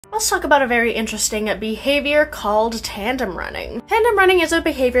Let's talk about a very interesting behavior called tandem running. Tandem running is a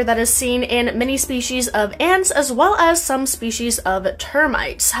behavior that is seen in many species of ants as well as some species of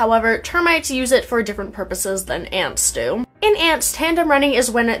termites. However, termites use it for different purposes than ants do. In ants, tandem running is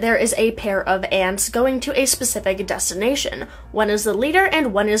when there is a pair of ants going to a specific destination. One is the leader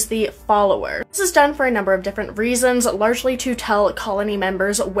and one is the follower. This is done for a number of different reasons, largely to tell colony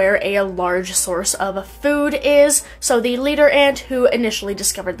members where a large source of food is. So the leader ant, who initially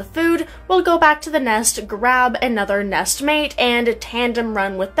discovered the food, will go back to the nest, grab another nest mate, and tandem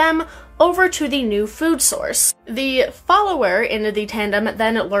run with them over to the new food source. The follower in the tandem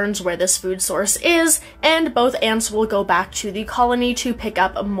then learns where this food source is, and both ants will go back to the colony to pick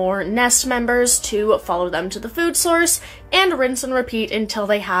up more nest members to follow them to the food source, and rinse and repeat until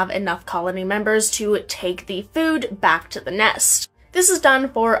they have enough colony members to take the food back to the nest. This is done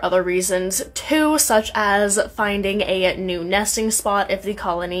for other reasons too, such as finding a new nesting spot if the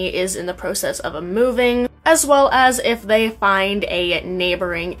colony is in the process of moving, as well as if they find a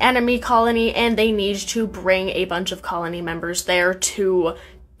neighboring enemy colony and they need to bring a bunch of colony members there to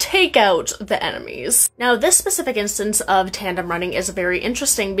take out the enemies. Now, this specific instance of tandem running is very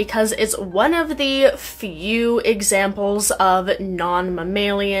interesting because it's one of the few examples of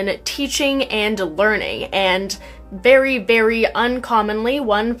non-mammalian teaching and learning, and very, very uncommonly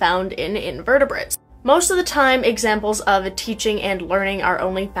one found in invertebrates. Most of the time, examples of teaching and learning are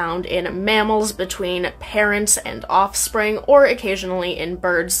only found in mammals between parents and offspring, or occasionally in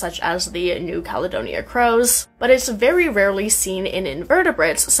birds such as the New Caledonia crows, but it's very rarely seen in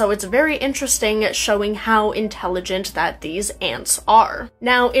invertebrates, so it's very interesting showing how intelligent that these ants are.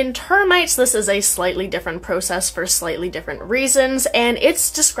 Now, in termites, this is a slightly different process for slightly different reasons, and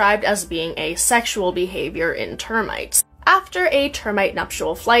it's described as being a sexual behavior in termites. After a termite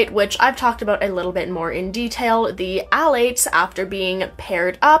nuptial flight, which I've talked about a little bit more in detail, the alates, after being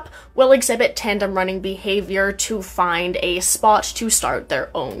paired up, will exhibit tandem running behavior to find a spot to start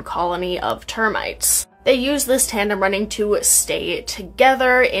their own colony of termites. They use this tandem running to stay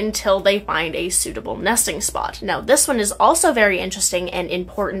together until they find a suitable nesting spot. Now, this one is also very interesting and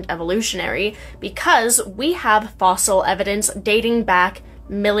important evolutionary because we have fossil evidence dating back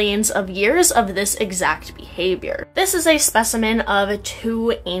millions of years of this exact behavior. This is a specimen of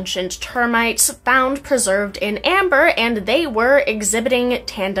two ancient termites found preserved in amber, and they were exhibiting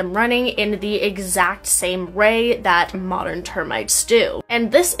tandem running in the exact same way that modern termites do.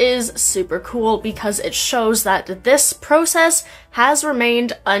 And this is super cool because it shows that this process has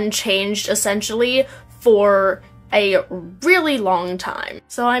remained unchanged essentially for a really long time.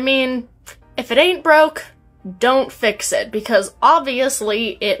 So I mean, if it ain't broke, don't fix it, because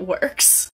obviously it works.